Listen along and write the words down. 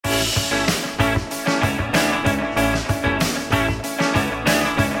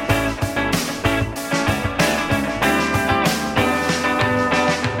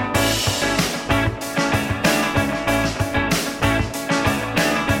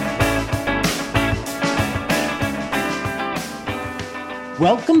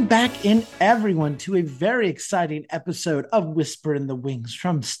Welcome back in, everyone, to a very exciting episode of Whisper in the Wings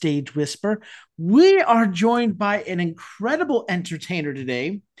from Stage Whisper. We are joined by an incredible entertainer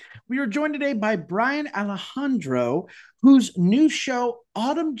today. We are joined today by Brian Alejandro, whose new show,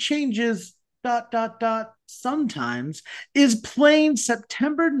 Autumn Changes, sometimes, is playing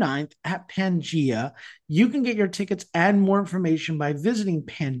September 9th at Pangea. You can get your tickets and more information by visiting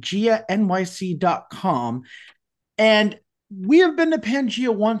pangeanyc.com. And we have been to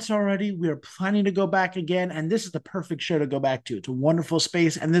Pangea once already. We are planning to go back again, and this is the perfect show to go back to. It's a wonderful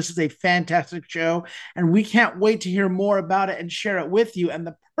space, and this is a fantastic show, and we can't wait to hear more about it and share it with you. And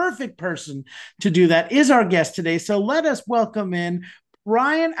the perfect person to do that is our guest today. So let us welcome in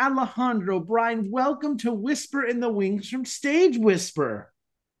Brian Alejandro. Brian, welcome to Whisper in the Wings from Stage Whisper.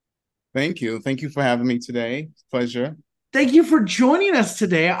 Thank you. Thank you for having me today. Pleasure. Thank you for joining us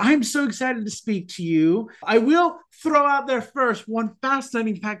today. I'm so excited to speak to you. I will throw out there first one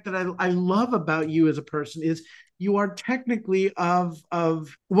fascinating fact that I love about you as a person is you are technically of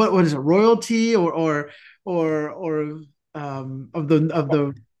what is it, royalty or of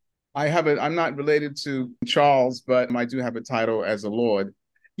the. I'm not related to Charles, but I do have a title as a lord.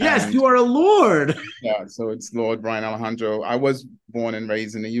 Yes, And you are a lord. yeah, so it's Lord Brian Alejandro. I was born and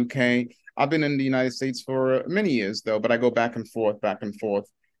raised in the UK. I've been in the United States for many years though, but I go back and forth,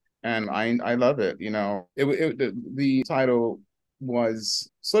 and I love it. You know, the title was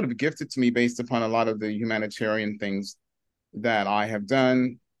sort of gifted to me based upon a lot of the humanitarian things that I have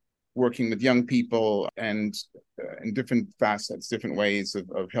done, working with young people and in different facets, different ways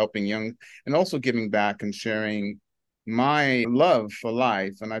of helping young, and also giving back and sharing my love for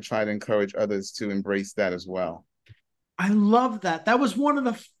life. And I try to encourage others to embrace that as well. I love that. That was one of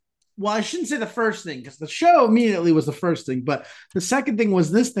the, well, I shouldn't say the first thing because the show immediately was the first thing, but the second thing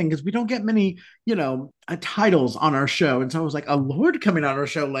was this thing because we don't get many, titles on our show. And so I was like, a lord coming on our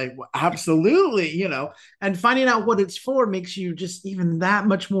show, like, well, absolutely, and finding out what it's for makes you just even that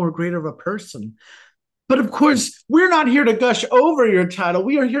much more greater of a person. But of course, we're not here to gush over your title.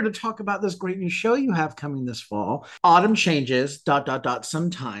 We are here to talk about this great new show you have coming this fall, Autumn Changes,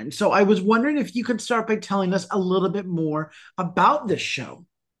 sometime. So I was wondering if you could start by telling us a little bit more about this show.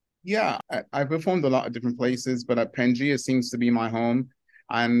 Yeah, I performed a lot of different places, but Pangea seems to be my home.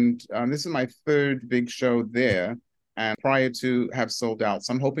 And this is my third big show there. And prior to have sold out.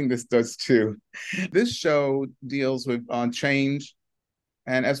 So I'm hoping this does too. This show deals with change.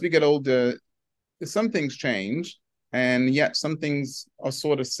 And as we get older, some things change, and yet some things are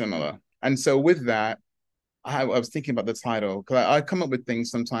sort of similar. And so with that, I was thinking about the title because I come up with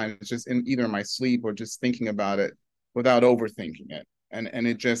things sometimes just in either in my sleep or just thinking about it without overthinking it. And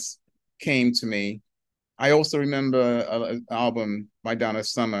it just came to me. I also remember an album by Donna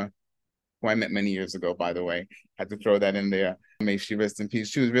Summer, who I met many years ago, by the way. Had to throw that in there. May she rest in peace.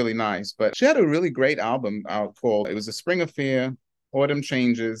 She was really nice, but she had a really great album out called, it was a Spring Affair, Autumn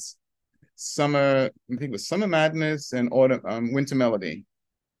Changes, Summer, I think it was Summer Madness and Autumn, Winter Melody.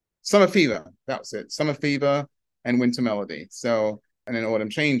 Summer Fever, that was it. Summer Fever and Winter Melody. So, and then Autumn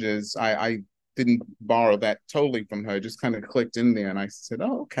Changes, I didn't borrow that totally from her, just kind of clicked in there. And I said,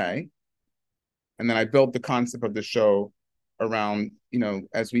 oh, okay. And then I built the concept of the show around,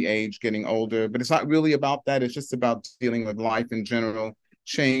 as we age, getting older. But it's not really about that. It's just about dealing with life in general,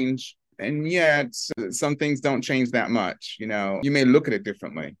 change. And yet some things don't change that much. You may look at it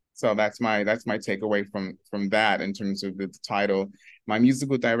differently. So that's my takeaway from that in terms of the title. My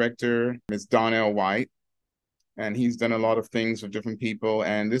musical director is Donnell White, and he's done a lot of things with different people.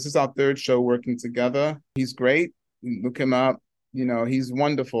 And this is our third show working together. He's great. Look him up. He's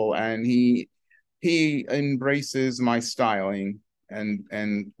wonderful, and he embraces my styling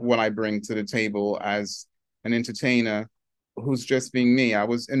and what I bring to the table as an entertainer who's just being me. I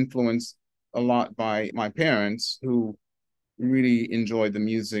was influenced a lot by my parents who really enjoyed the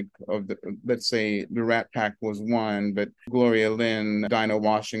music of let's say the Rat Pack was one, but Gloria Lynn, Dinah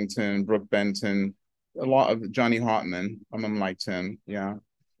Washington, Brooke Benton, a lot of Johnny Hartman, liked him, yeah.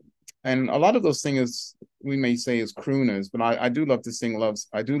 And a lot of those singers we may say is crooners, but I do love to sing love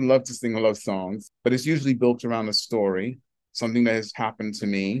songs, but it's usually built around a story, something that has happened to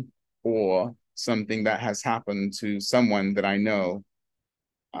me or something that has happened to someone that I know.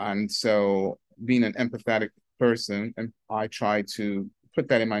 And so being an empathetic person, and I try to put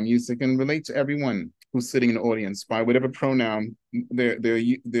that in my music and relate to everyone who's sitting in the audience by whatever pronoun they're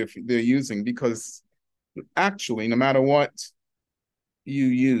using, because actually, no matter what you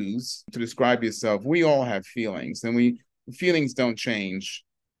use to describe yourself, we all have feelings, and feelings don't change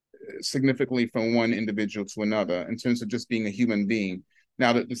significantly from one individual to another in terms of just being a human being.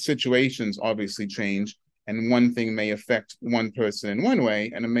 Now, the situations obviously change, and one thing may affect one person in one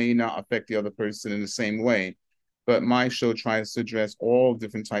way, and it may not affect the other person in the same way. But my show tries to address all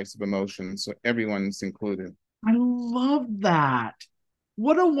different types of emotions, so everyone's included. I love that.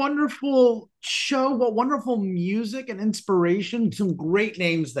 What a wonderful show. What wonderful music and inspiration. Some great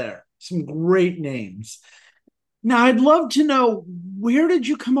names there. Some great names. Now, I'd love to know, where did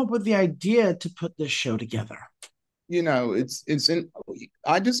you come up with the idea to put this show together? It's in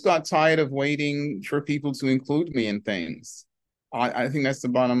I just got tired of waiting for people to include me in things. I think that's the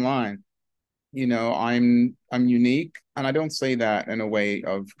bottom line. I'm unique, and I don't say that in a way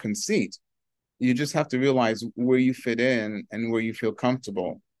of conceit. You just have to realize where you fit in and where you feel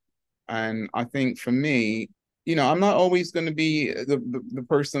comfortable. And I think for me, I'm not always going to be the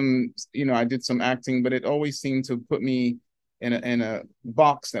person, I did some acting, but it always seemed to put me in a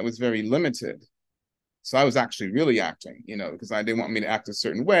box that was very limited. So I was actually really acting, because I didn't want me to act a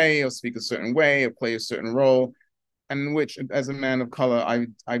certain way or speak a certain way or play a certain role. And which, as a man of color,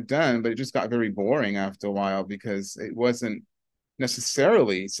 I've done, but it just got very boring after a while because it wasn't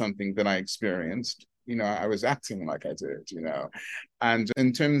necessarily something that I experienced. I was acting like I did. And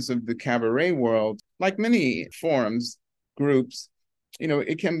in terms of the cabaret world, like many forums, groups,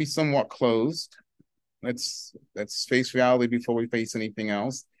 it can be somewhat closed. Let's face reality before we face anything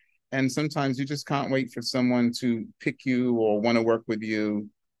else. And sometimes you just can't wait for someone to pick you or want to work with you.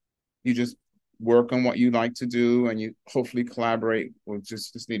 You just work on what you like to do, and you hopefully collaborate with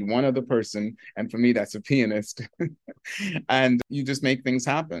just need one other person. And for me, that's a pianist. And you just make things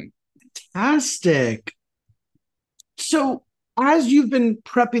happen. Fantastic. So, as you've been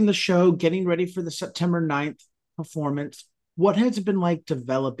prepping the show, getting ready for the September 9th performance, what has it been like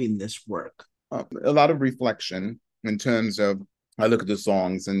developing this work? A lot of reflection in terms of, I look at the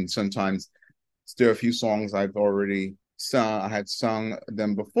songs, and sometimes there are a few songs I've already sung. I had sung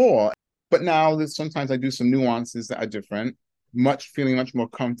them before, but now there's sometimes I do some nuances that are different. Feeling much more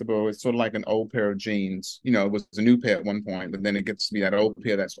comfortable. It's sort of like an old pair of jeans. It was a new pair at one point, but then it gets to be that old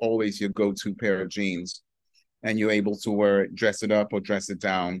pair that's always your go-to pair of jeans, and you're able to wear it, dress it up or dress it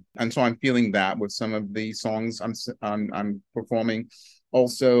down. And so I'm feeling that with some of the songs I'm performing.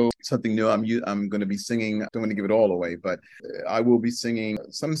 Also, something new. I'm going to be singing. I don't want to give it all away, but I will be singing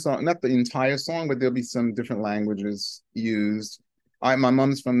some song, not the entire song, but there'll be some different languages used. My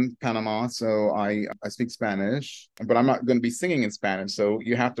mom's from Panama, so I speak Spanish, but I'm not going to be singing in Spanish. So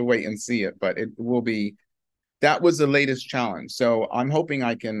you have to wait and see it. But it will be. That was the latest challenge. So I'm hoping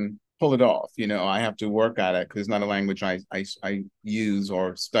I can pull it off. I have to work at it because it's not a language I use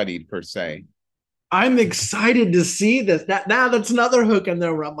or studied per se. I'm excited to see this. Now that's another hook in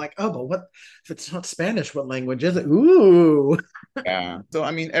there where I'm like, oh, but what if it's not Spanish? What language is it? Ooh. Yeah. So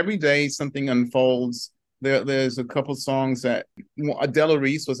I mean, every day something unfolds. There's a couple songs that Adele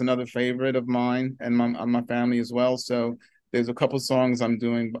Reese was another favorite of mine and my family as well. So there's a couple songs I'm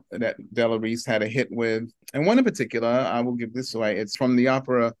doing that Adele Reese had a hit with, and one in particular I will give this away. It's from the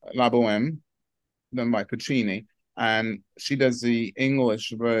opera La Boheme, done by Puccini, and she does the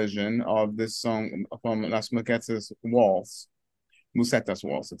English version of this song from Las Musetas Waltz,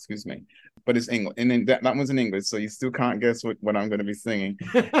 excuse me. But it's English, and then that one's in English, so you still can't guess what I'm going to be singing.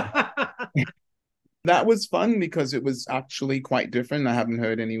 That was fun because it was actually quite different. I haven't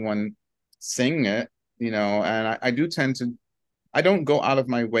heard anyone sing it, and I don't go out of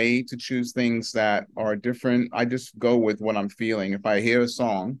my way to choose things that are different. I just go with what I'm feeling. If I hear a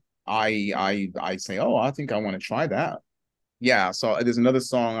song, I say, oh, I think I want to try that. Yeah. So there's another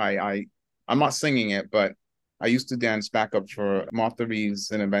song I'm not singing it, but I used to dance backup for Martha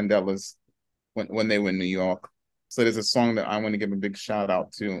Reeves and the Vandellas when they were in New York. So there's a song that I want to give a big shout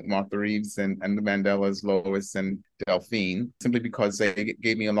out to Martha Reeves and the Vandellas, Lois and Delphine, simply because they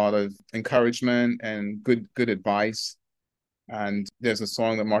gave me a lot of encouragement and good advice. And there's a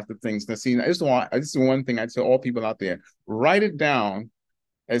song that Martha thinks. Now, see, this is one thing I tell all people out there: write it down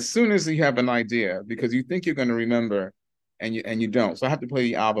as soon as you have an idea, because you think you're going to remember, and you don't. So I have to play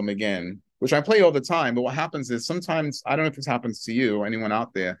the album again, which I play all the time. But what happens is sometimes, I don't know if this happens to you or anyone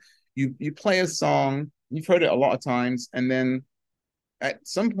out there, you play a song, you've heard it a lot of times, and then at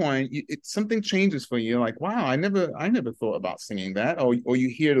some point something changes for you. You're like, wow, I never thought about singing that. Or you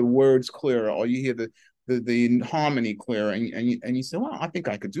hear the words clearer, or you hear the harmony clearer, and you say, wow, I think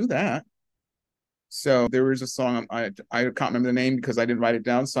I could do that. So there is a song, I can't remember the name because I didn't write it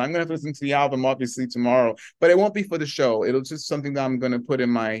down. So I'm gonna have to listen to the album obviously tomorrow, but it won't be for the show. It'll just something that I'm gonna put in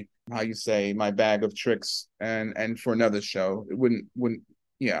my, how you say, my bag of tricks, and for another show. It wouldn't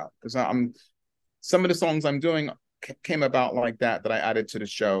yeah, because I'm some of the songs I'm doing came about like that I added to the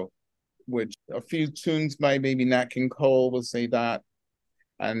show, which a few tunes by maybe Nat King Cole will say that.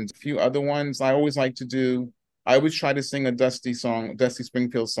 and a few other ones. I always like to do. I always try to sing a Dusty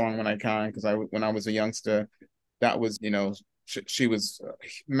Springfield song when I can, because when I was a youngster, that was, she was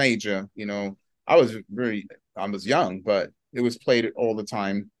major. I was young, but it was played all the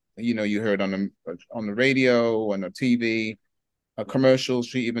time. You heard on the radio, on the TV, a commercial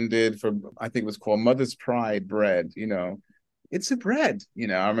she even did for, I think it was called Mother's Pride bread. It's a bread.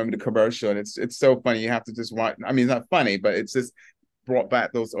 I remember the commercial, and it's so funny. You have to just watch. I mean, it's not funny, but it's just brought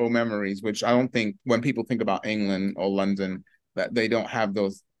back those old memories, which I don't think when people think about England or London, that they don't have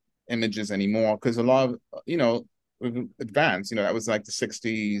those images anymore, because a lot of, advanced, that was like the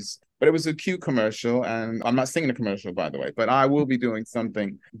 60s. But it was a cute commercial, and I'm not singing the commercial, by the way, but I will be doing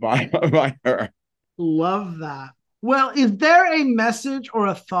something by her. Love that. Well, is there a message or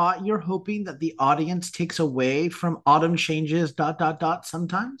a thought you're hoping that the audience takes away from Autumn Changes dot dot dot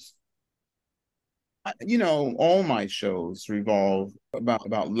sometimes? All my shows revolve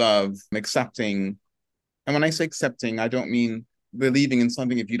about love, accepting. And when I say accepting, I don't mean believing in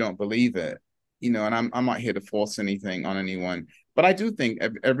something if you don't believe it. And I'm not here to force anything on anyone. But I do think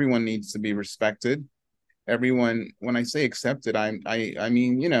everyone needs to be respected. Everyone, when I say accepted, I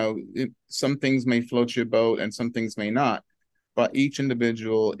mean, some things may float your boat and some things may not. But each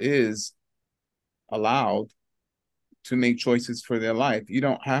individual is allowed to make choices for their life. You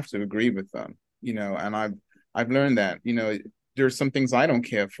don't have to agree with them, and I've learned that, there's some things I don't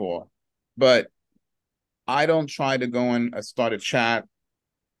care for, but I don't try to go and start a chat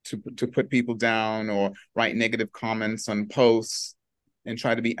to put people down or write negative comments on posts and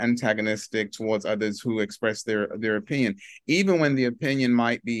try to be antagonistic towards others who express their opinion. Even when the opinion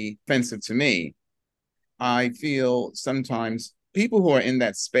might be offensive to me, I feel sometimes people who are in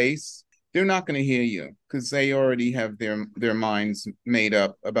that space, they're not going to hear you because they already have their minds made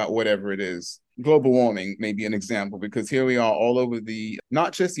up about whatever it is. Global warming may be an example, because here we are all over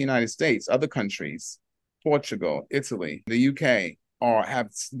not just the United States, other countries, Portugal, Italy, the UK, have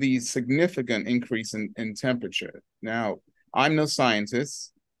these significant increase in temperature. Now, I'm no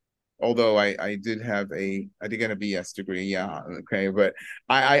scientist, although I did get a BS degree. Yeah. Okay. But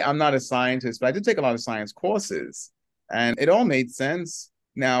I'm not a scientist, but I did take a lot of science courses, and it all made sense.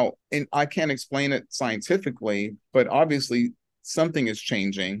 Now, I can't explain it scientifically, but obviously something is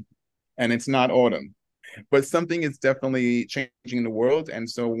changing, and it's not autumn, but something is definitely changing the world. And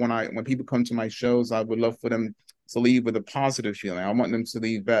so when people come to my shows, I would love for them to leave with a positive feeling. I want them to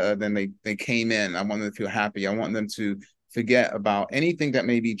leave better than they came in. I want them to feel happy. I want them to forget about anything that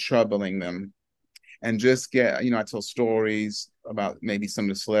may be troubling them, and just I tell stories about maybe some of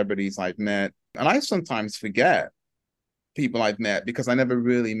the celebrities I've met. And I sometimes forget people I've met because I never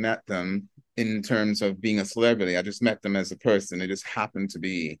really met them in terms of being a celebrity. I just met them as a person. They just happened to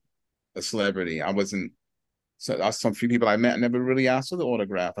be a celebrity. I wasn't. So some few people I met never really asked for the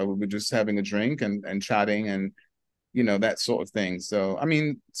autograph. I would be just having a drink and chatting, and that sort of thing. So I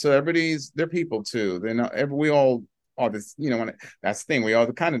mean, celebrities, they're people too. They're not. We all are this. That's the thing. We are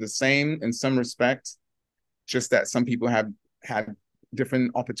kind of the same in some respects. Just that some people have had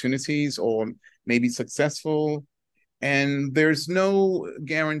different opportunities or maybe successful, and there's no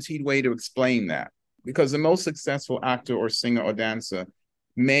guaranteed way to explain that, because the most successful actor or singer or dancer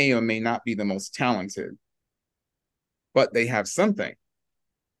may or may not be the most talented, but they have something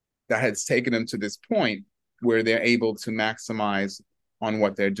that has taken them to this point where they're able to maximize on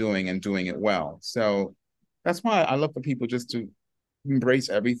what they're doing and doing it well. So that's why I love for people just to embrace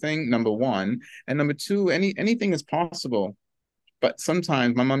everything, number one. And number two, anything is possible. But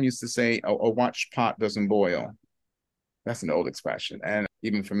sometimes my mom used to say, a watched pot doesn't boil. That's an old expression, and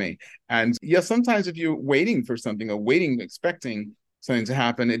even for me. And yeah, sometimes if you're waiting for something or expecting something to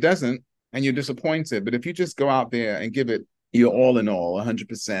happen, it doesn't, and you're disappointed. But if you just go out there and give it your all in all,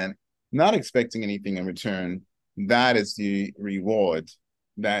 100%, not expecting anything in return, that is the reward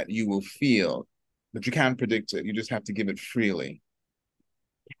that you will feel. But you can't predict it. You just have to give it freely.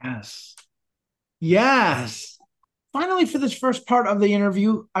 Yes. Yes. Finally, for this first part of the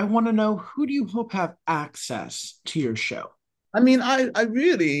interview, I want to know, who do you hope have access to your show? I mean, I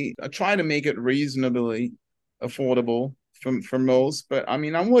really try to make it reasonably affordable for most, but I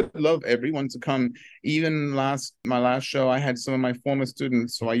mean, I would love everyone to come. Even my last show, I had some of my former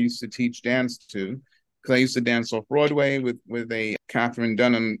students who I used to teach dance to, because I used to dance off Broadway with a Katherine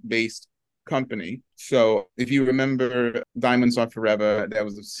Dunham based company. So if you remember Diamonds Are Forever, there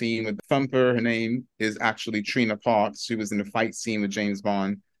was a scene with Thumper. Her name is actually Trina Parks. She was in the fight scene with James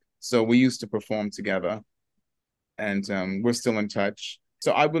Bond. So we used to perform together, and we're still in touch.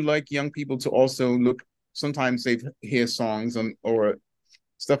 So I would like young people to also look. Sometimes they hear songs or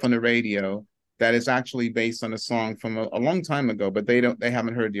stuff on the radio that is actually based on a song from a long time ago, but they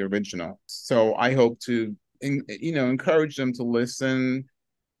haven't heard the original. So I hope to encourage them to listen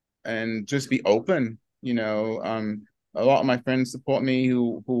and just be open. A lot of my friends support me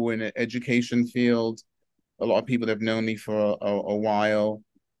who in an education field. A lot of people that have known me for a while.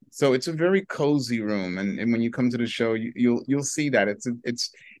 So it's a very cozy room, and when you come to the show, you'll see that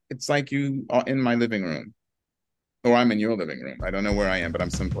it's like you are in my living room, or I'm in your living room. I don't know where I am, but I'm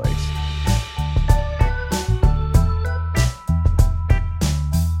someplace.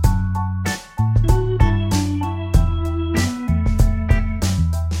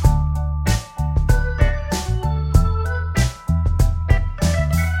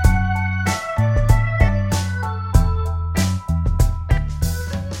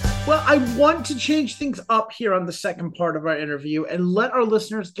 Well, I want to change things up here on the second part of our interview and let our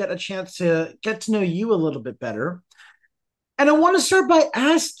listeners get a chance to get to know you a little bit better. And I want to start by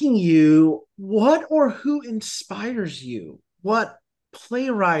asking you what or who inspires you? What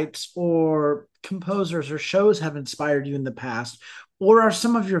playwrights or composers or shows have inspired you in the past, or are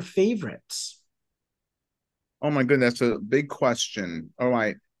some of your favorites? Oh my goodness, that's a big question. All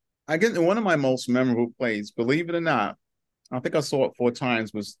right. I guess one of my most memorable plays, believe it or not, I think I saw it 4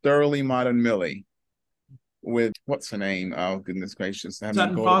 times, was Thoroughly Modern Millie with what's her name? Oh goodness gracious. I haven't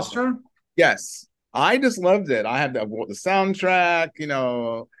Sutton thought of it. Foster? Yes. I just loved it. I bought the soundtrack,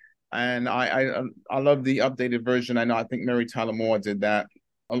 and I love the updated version. I think Mary Tyler Moore did that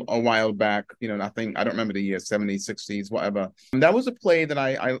a while back. I don't remember the year, 70s, 60s, whatever. And that was a play that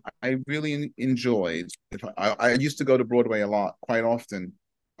I really enjoyed. I used to go to Broadway a lot, quite often.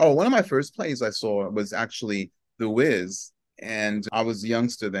 Oh, one of my first plays I saw was actually The Wiz, and I was a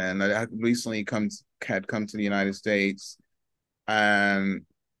youngster then. I had recently had come to the United States, and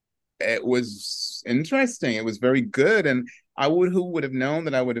it was interesting. It was very good, and who would have known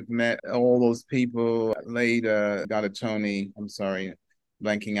that I would have met all those people later. Got a Tony. I'm sorry,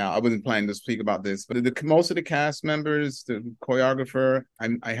 blanking out. I wasn't planning to speak about this, but most of the cast members, the choreographer,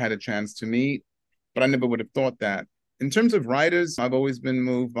 I had a chance to meet, but I never would have thought that. In terms of writers, I've always been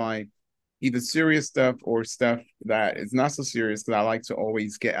moved by either serious stuff or stuff that is not so serious, that I like to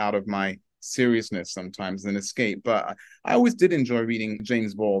always get out of my seriousness sometimes and escape. But I always did enjoy reading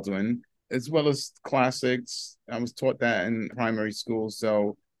James Baldwin as well as classics. I was taught that in primary school,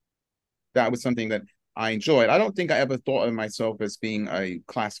 so that was something that I enjoyed. I don't think I ever thought of myself as being a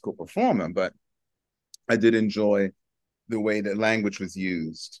classical performer, but I did enjoy the way that language was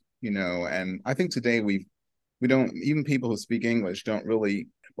used, and I think today we don't, even people who speak English don't really,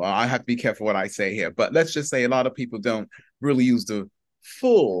 well, I have to be careful what I say here, but let's just say a lot of people don't really use the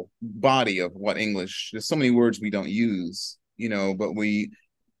full body of what English, there's so many words we don't use, but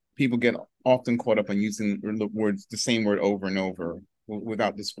people get often caught up on using the same word over and over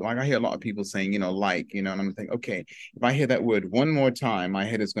without this. Like I hear a lot of people saying, and I'm thinking, okay, if I hear that word one more time, my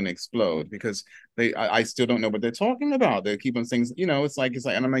head is going to explode because I still don't know what they're talking about. They keep on saying, it's like,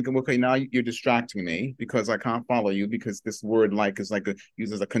 and I'm like, okay, now you're distracting me because I can't follow you because this word like is like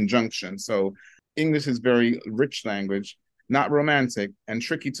used as a conjunction. So English is very rich language, not romantic and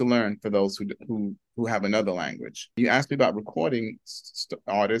tricky to learn for those who have another language. You asked me about recording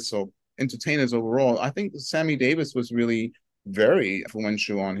artists or entertainers overall. I think Sammy Davis was really very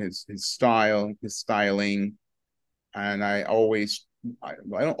influential on his style, his styling, and I don't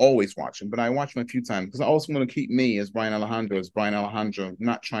always watch him, but I watch him a few times because I also want to keep me as Brian Alejandro,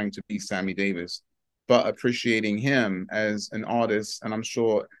 not trying to be Sammy Davis, but appreciating him as an artist. And I'm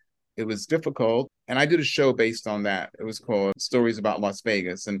sure it was difficult. And I did a show based on that. It was called Stories About Las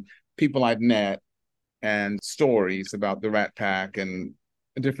Vegas, and people I've met and stories about the Rat Pack and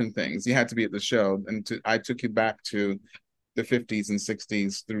different things. You had to be at the show, and I took you back to the 50s and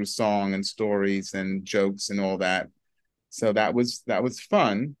 60s through song and stories and jokes and all that. So that was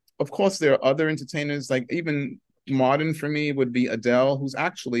fun. Of course, there are other entertainers, like even modern for me would be Adele, who's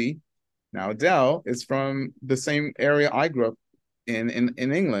actually, now Adele is from the same area I grew up in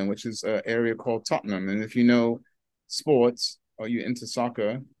England, which is an area called Tottenham. And if you know sports or you're into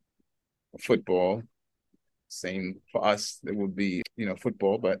soccer, football, same for us, it would be,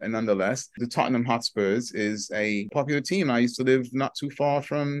 football, but nonetheless, the Tottenham Hotspurs is a popular team. I used to live not too far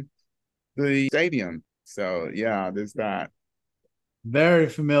from the stadium. So yeah, there's that. Very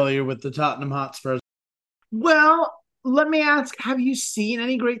familiar with the Tottenham Hotspurs. Well, let me ask, have you seen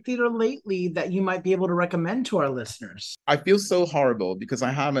any great theater lately that you might be able to recommend to our listeners? I feel so horrible because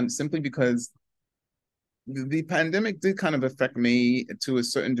I haven't, simply because the pandemic did kind of affect me to a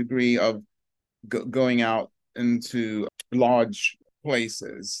certain degree of going out into large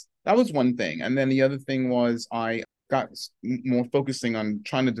places. That was one thing. And then the other thing was I got more focusing on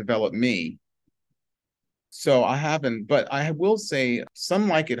trying to develop me. So I haven't, but I will say Some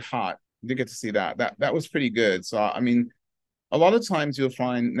Like It Hot. I did get to see that. That was pretty good. So I mean, a lot of times you'll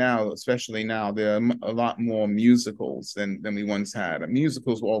find now, especially now, there are a lot more musicals than we once had.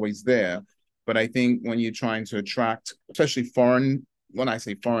 Musicals were always there, but I think when you're trying to attract, especially foreign, when I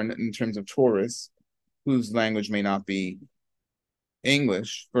say foreign in terms of tourists, whose language may not be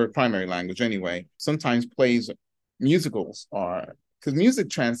English for a primary language anyway, sometimes musicals are, because music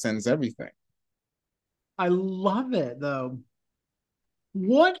transcends everything. I love it though.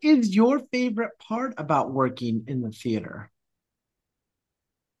 What is your favorite part about working in the theater?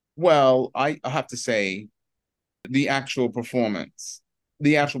 Well, I have to say the actual performance.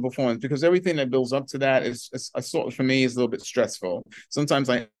 The actual performance, because everything that builds up to that is a sort of, for me, is a little bit stressful. Sometimes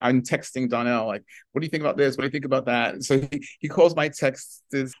I'm texting Donnell, like, what do you think about this? What do you think about that? So he calls my texts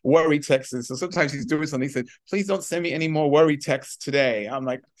worry texts. So sometimes he's doing something. He said, please don't send me any more worry texts today. I'm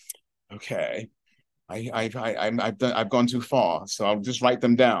like, okay. I've gone too far, so I'll just write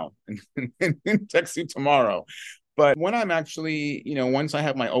them down and text you tomorrow. But when I'm actually, once I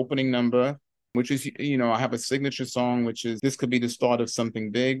have my opening number, which is, I have a signature song, which is This Could Be the Start of Something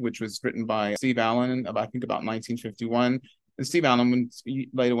Big, which was written by Steve Allen, I think about 1951. And Steve Allen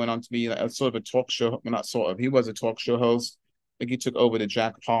later went on to be a sort of a talk show, well, not sort of, he was a talk show host. I think he took over the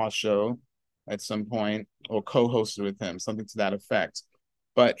Jack Paar show at some point, or co-hosted with him, something to that effect.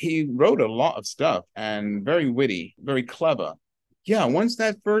 But he wrote a lot of stuff and very witty, very clever. Yeah, once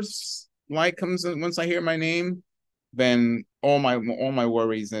that first light comes in, once I hear my name, then all my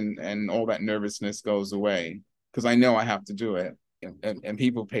worries and all that nervousness goes away because I know I have to do it, and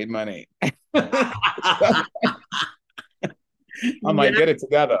people paid money. I might Yeah, get it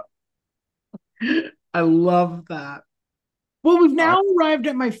together. I love that. Well, we've I, now arrived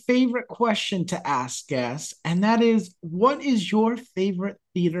at my favorite question to ask guests, and that is, what is your favorite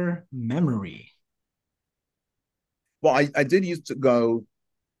theater memory? well, I did used to go,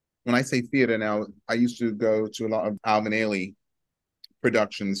 when I say theater now, I used to go to a lot of Alvin Ailey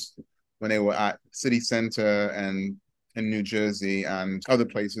productions when they were at City Center and in New Jersey and other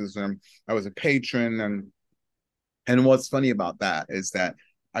places. I was a patron, and what's funny about that is that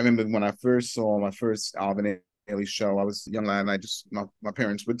I remember when I first saw my first Alvin Ailey show. I was a young lad, and my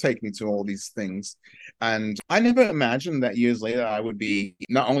parents would take me to all these things, and I never imagined that years later I would be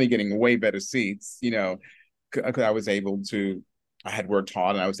not only getting way better seats, because I was able to. I had worked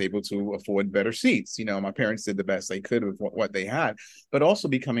hard and I was able to afford better seats. My parents did the best they could with what they had, but also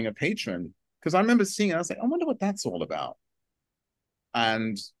becoming a patron. Because I remember seeing it, I was like, I wonder what that's all about.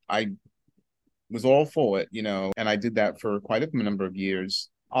 And I was all for it, and I did that for quite a number of years.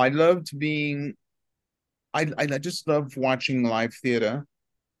 I loved being, I just love watching live theater.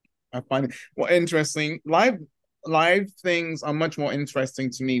 I find it well interesting. Live things are much more interesting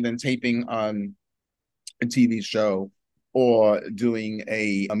to me than taping on a TV show or doing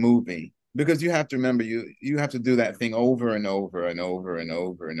a movie, because you have to remember, you have to do that thing over and over and over and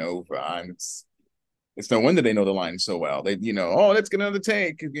over and over, and it's no wonder they know the line so well. They, oh, let's get another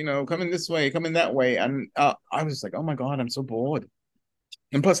take, coming this way, coming that way. And I was like, oh my God, I'm so bored.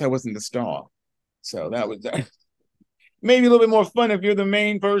 And plus, I wasn't the star. So that was maybe a little bit more fun if you're the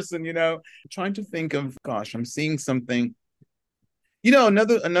main person, Trying to think of, gosh, I'm seeing something.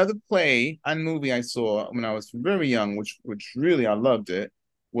 Another play and movie I saw when I was very young, which really I loved it,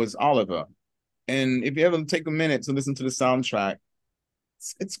 was Oliver. And if you ever take a minute to listen to the soundtrack,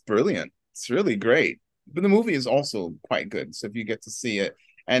 it's brilliant. It's really great. But the movie is also quite good. So if you get to see it,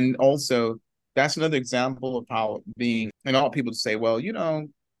 and also that's another example of how being, and all people say, well,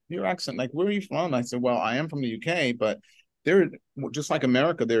 your accent, like, where are you from? I said, well, I am from the UK, but there, just like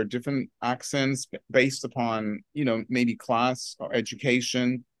America, there are different accents based upon, maybe class or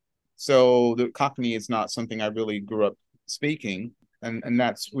education. So the Cockney is not something I really grew up speaking. And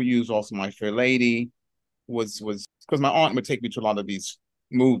that's, we use also My Fair Lady was because my aunt would take me to a lot of these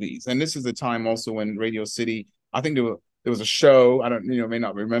movies. And this is the time also when Radio City, I think there was a show. I don't, may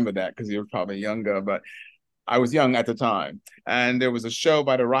not remember that because you're probably younger, but I was young at the time. And there was a show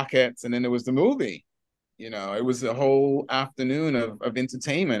by the Rockettes, and then there was the movie. It was a whole afternoon of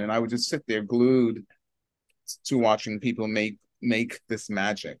entertainment, and I would just sit there glued to watching people make this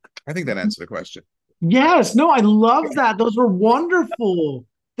magic. I think that answered the question. Yes, no, I love that. Those were wonderful.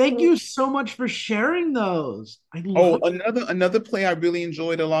 Thank you so much for sharing those. I Oh, love. another play I really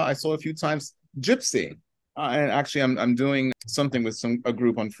enjoyed a lot. I saw a few times, Gypsy. And actually, I'm doing something with a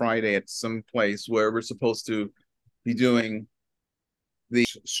group on Friday at some place where we're supposed to be doing the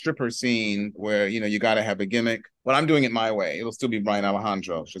stripper scene where you got to have a gimmick. But I'm doing it my way. It'll still be Brian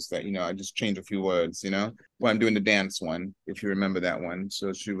Alejandro. It's just that I just change a few words. Well, I'm doing the dance one, if you remember that one.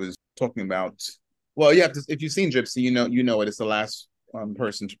 So she was talking about Well, you have to. If you've seen Gypsy, you know it. It's the last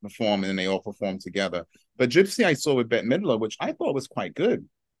person to perform, and then they all perform together. But Gypsy, I saw with Bette Midler, which I thought was quite good,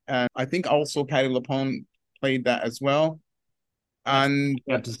 and I think also Patti LuPone played that as well. That's And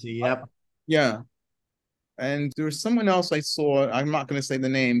good to see. Yep. yeah, and there was someone else I saw. I'm not going to say the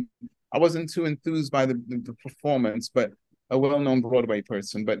name. I wasn't too enthused by the performance, but a well-known Broadway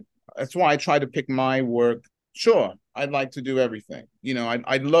person. But that's why I try to pick my work. Sure, I'd like to do everything.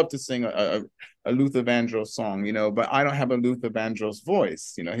 I'd love to sing a Luther Vandross song, but I don't have a Luther Vandross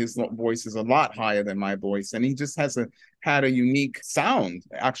voice. His voice is a lot higher than my voice, and he just had a unique sound.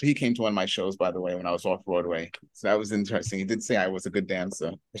 Actually, he came to one of my shows, by the way, when I was off Broadway. So that was interesting. He did say I was a good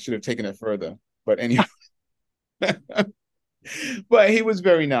dancer. I should have taken it further. But anyway, but he was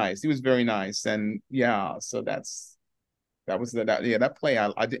very nice. He was very nice, and yeah. So that was that play.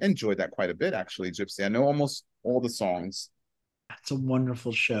 I did enjoy that quite a bit, actually. Gypsy. I know almost all the songs. That's a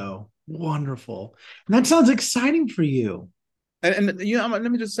wonderful show. Wonderful. And that sounds exciting for you. And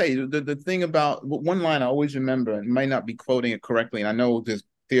let me just say the thing about one line I always remember, and might not be quoting it correctly, and I know there's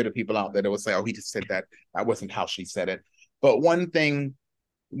theater people out there that will say, "Oh, he just said that. That wasn't how she said it." But one thing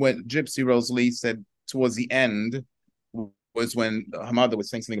what Gypsy Rose Lee said towards the end was when her mother was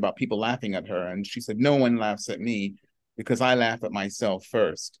saying something about people laughing at her, and she said, "No one laughs at me because I laugh at myself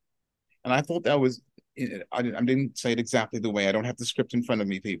first." And I thought that was, I didn't say it exactly the way. I don't have the script in front of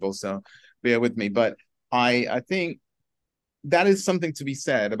me, people, so bear with me. But I think that is something to be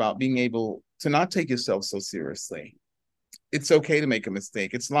said about being able to not take yourself so seriously. It's okay to make a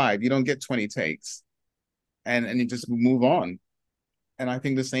mistake. It's live. You don't get 20 takes, and you just move on. And I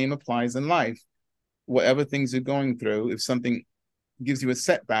think the same applies in life. Whatever things you're going through, if something gives you a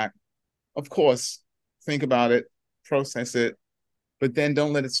setback, of course, think about it, process it, but then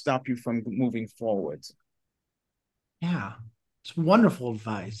don't let it stop you from moving forward. Yeah. It's wonderful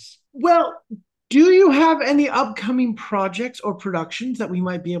advice. Well, do you have any upcoming projects or productions that we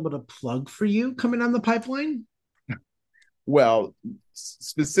might be able to plug for you coming on the pipeline? Well,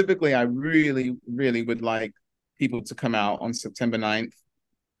 specifically, I really, really would like people to come out on September 9th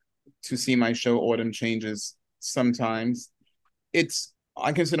to see my show Autumn Changes Sometimes.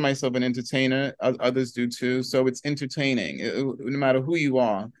 I consider myself an entertainer. Others do too. So it's entertaining. No matter who you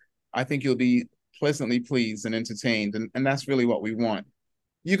are, I think you'll be pleasantly pleased and entertained. And that's really what we want.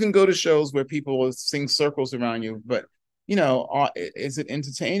 You can go to shows where people will sing circles around you, but is it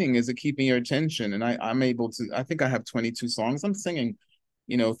entertaining? Is it keeping your attention? And I'm able to, I think I have 22 songs I'm singing,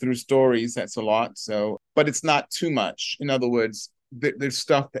 through stories. That's a lot. So, but it's not too much. In other words, there's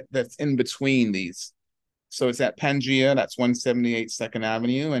stuff that's in between these. So it's at Pangea, that's 178 Second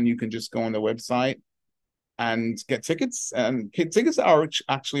Avenue, and you can just go on the website and get tickets. And tickets are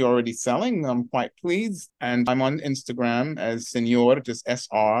actually already selling. I'm quite pleased. And I'm on Instagram as Senor, just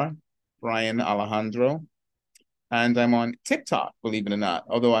SR, Brian Alejandro. And I'm on TikTok, believe it or not,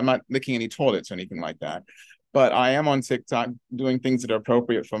 although I'm not licking any toilets or anything like that. But I am on TikTok doing things that are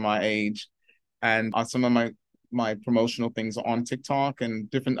appropriate for my age. And on some of my promotional things on TikTok and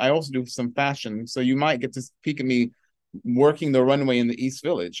different. I also do some fashion. So you might get to peek at me working the runway in the East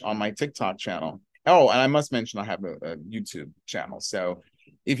Village on my TikTok channel. Oh, and I must mention I have a YouTube channel. So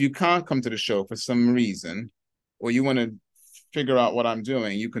if you can't come to the show for some reason, or you want to figure out what I'm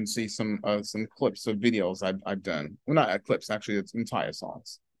doing, you can see some clips of videos I've done. Well, not clips, actually, it's entire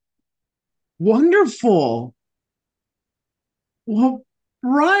songs. Wonderful. Well,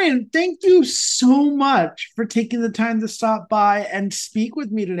 Brian, thank you so much for taking the time to stop by and speak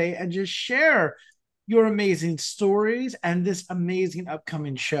with me today and just share your amazing stories and this amazing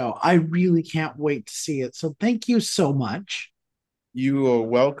upcoming show. I really can't wait to see it. So thank you so much. You are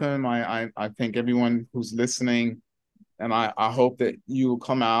welcome. I thank everyone who's listening, and I hope that you will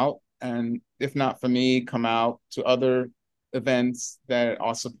come out, and if not for me, come out to other events that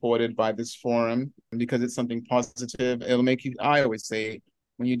are supported by this forum, because it's something positive. It'll make you, I always say,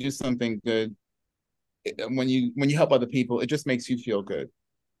 when you do something good, when you help other people, it just makes you feel good.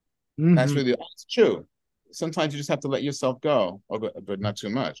 That's Mhm. really, it's true. Sometimes you just have to let yourself go, but not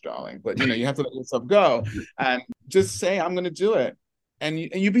too much, darling. But you have to let yourself go and just say, "I'm going to do it," and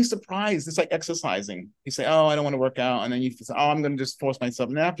you'd be surprised. It's like exercising. You say, "Oh, I don't want to work out," and then you say, "Oh, I'm going to just force myself."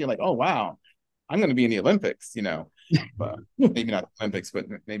 And after you're like, "Oh, wow, I'm going to be in the Olympics," but maybe not the Olympics, but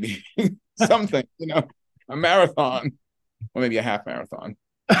maybe something, a marathon, or maybe a half marathon,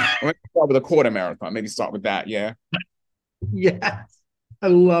 or maybe start with a quarter marathon. Maybe start with that. Yeah. Yes, I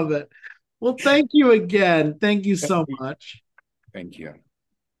love it. Well, thank you again. Thank you Thank so you. much. Thank you.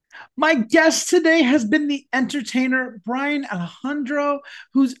 My guest today has been the entertainer Brian Alejandro,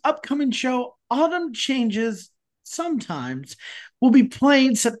 whose upcoming show, Autumn Changes sometimes, will be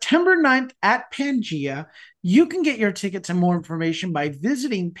playing September 9th at Pangea. You can get your tickets and more information by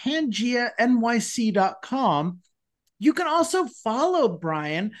visiting pangeanyc.com. You can also follow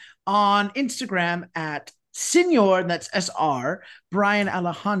Brian on Instagram at Senor, that's SR, Brian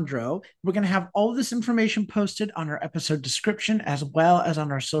Alejandro. We're going to have all this information posted on our episode description as well as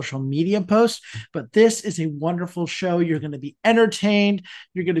on our social media posts. But this is a wonderful show. You're going to be entertained.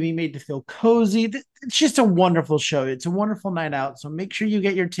 You're going to be made to feel cozy. It's just a wonderful show. It's a wonderful night out. So make sure you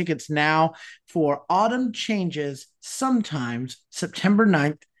get your tickets now for Autumn Changes, sometimes September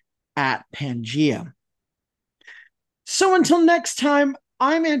 9th at Pangea. So until next time,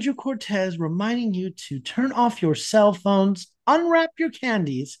 I'm Andrew Cortez, reminding you to turn off your cell phones, unwrap your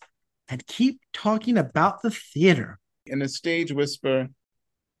candies, and keep talking about the theater. In a Stage Whisper.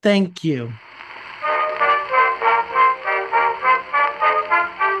 Thank you.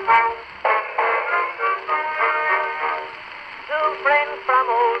 Two friends from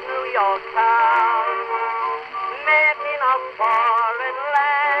old New York town met in a foreign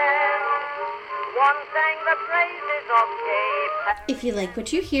land. One sang the praises of Cape Town. If you like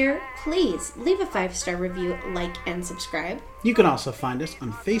what you hear, please leave a 5-star review, like, and subscribe. You can also find us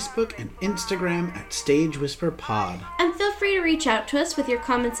on Facebook and Instagram at Stage Whisper Pod. And feel free to reach out to us with your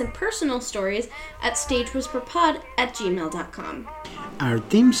comments and personal stories at stagewhisperpod@gmail.com. Our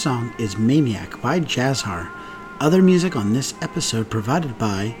theme song is Maniac by Jazzar. Other music on this episode provided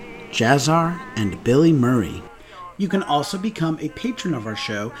by Jazzar and Billy Murray. You can also become a patron of our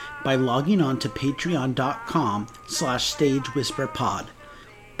show by logging on to patreon.com/stagewhisperpod.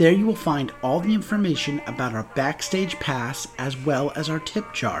 There you will find all the information about our backstage pass as well as our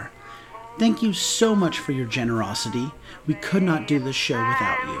tip jar. Thank you so much for your generosity. We could not do this show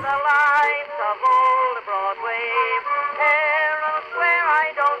without you. The lights of old